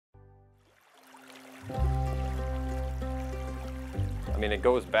mean, it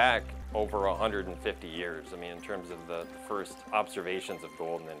goes back over 150 years, I mean, in terms of the first observations of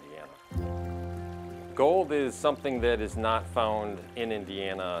gold in Indiana. Gold is something that is not found in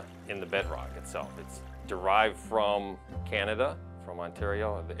Indiana in the bedrock itself. It's derived from Canada, from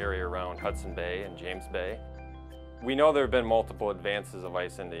Ontario, the area around Hudson Bay and James Bay. We know there have been multiple advances of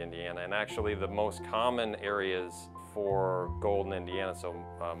ice into Indiana, and actually the most common areas for gold in Indiana, so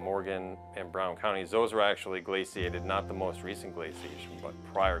Morgan and Brown counties, those were actually glaciated, not the most recent glaciation, but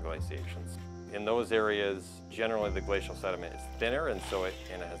prior glaciations. In those areas, generally the glacial sediment is thinner, and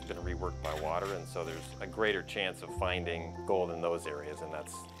it has been reworked by water, and so there's a greater chance of finding gold in those areas, and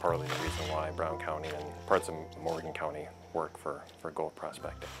that's partly the reason why Brown County and parts of Morgan County work for gold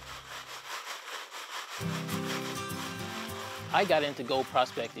prospecting. I got into gold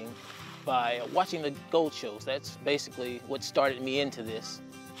prospecting by watching the gold shows. That's basically what started me into this.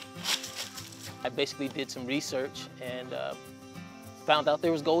 I basically did some research and found out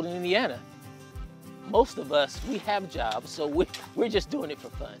there was gold in Indiana. Most of us, we have jobs, so we're just doing it for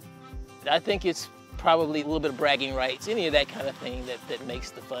fun. I think it's probably a little bit of bragging rights, any of that kind of thing that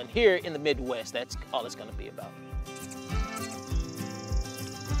makes the fun. Here in the Midwest, that's all it's gonna be about.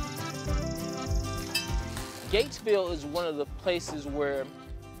 Gatesville is one of the places where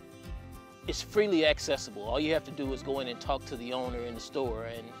it's freely accessible. All you have to do is go in and talk to the owner in the store,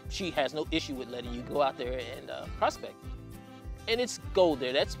 and she has no issue with letting you go out there and prospect. And it's gold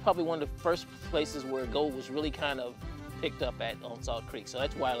there. That's probably one of the first places where gold was really kind of picked up at on Salt Creek, so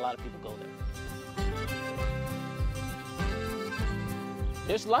that's why a lot of people go there.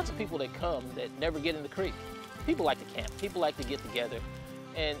 There's lots of people that come that never get in the creek. People like to camp. People like to get together,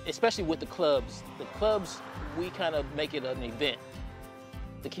 and especially with the clubs. The clubs, we kind of make it an event.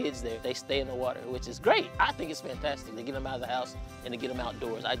 The kids there, they stay in the water, which is great. I think it's fantastic to get them out of the house and to get them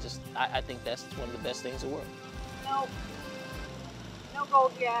outdoors. I think that's one of the best things in the world. Nope. No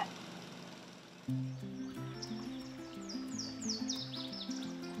gold yet.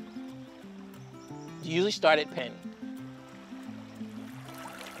 You usually start at penny.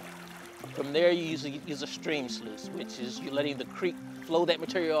 From there, you usually use a stream sluice, which is you're letting the creek flow that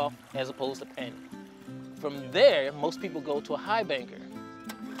material off as opposed to penny. From there, most people go to a high banker,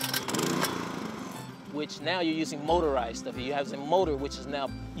 which now you're using motorized stuff. You have a motor which is now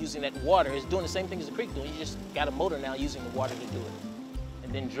using that water. It's doing the same thing as the creek doing. You just got a motor now using the water to do it.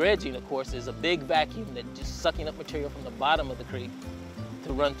 And then dredging, of course, is a big vacuum that just sucking up material from the bottom of the creek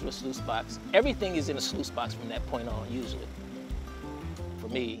to run through a sluice box. Everything is in a sluice box from that point on, usually. For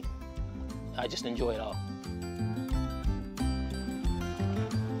me, I just enjoy it all.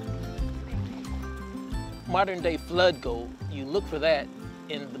 Modern day flood gold, you look for that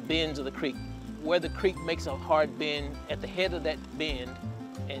in the bends of the creek. Where the creek makes a hard bend, at the head of that bend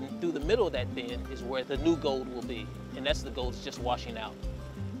and through the middle of that bend is where the new gold will be. And that's the gold that's just washing out.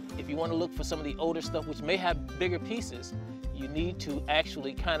 If you want to look for some of the older stuff, which may have bigger pieces, you need to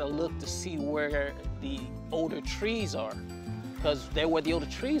actually kind of look to see where the older trees are. Because there where the older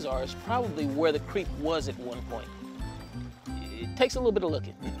trees are is probably where the creek was at one point. It takes a little bit of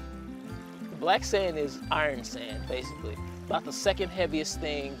looking. Black sand is iron sand, basically. About the second heaviest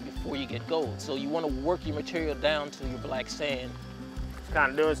thing before you get gold. So you want to work your material down to your black sand.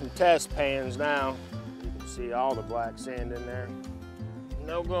 Kind of doing some test pans now. You can see all the black sand in there.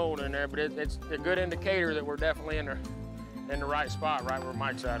 No gold in there, but it's a good indicator that we're definitely in the right spot, right where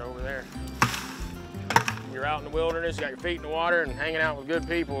Mike's at over there. You're out in the wilderness, you got your feet in the water and hanging out with good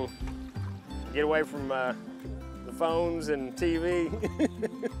people. Get away from the phones and TV.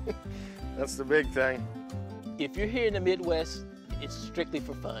 That's the big thing. If you're here in the Midwest, it's strictly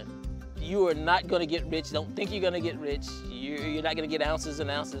for fun. You are not gonna get rich. Don't think you're gonna get rich. You're not gonna get ounces and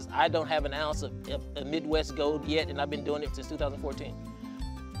ounces. I don't have an ounce of Midwest gold yet, and I've been doing it since 2014.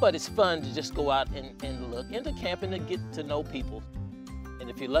 But it's fun to just go out and look, and to camp and to get to know people. And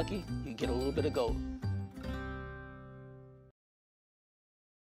if you're lucky, you get a little bit of gold.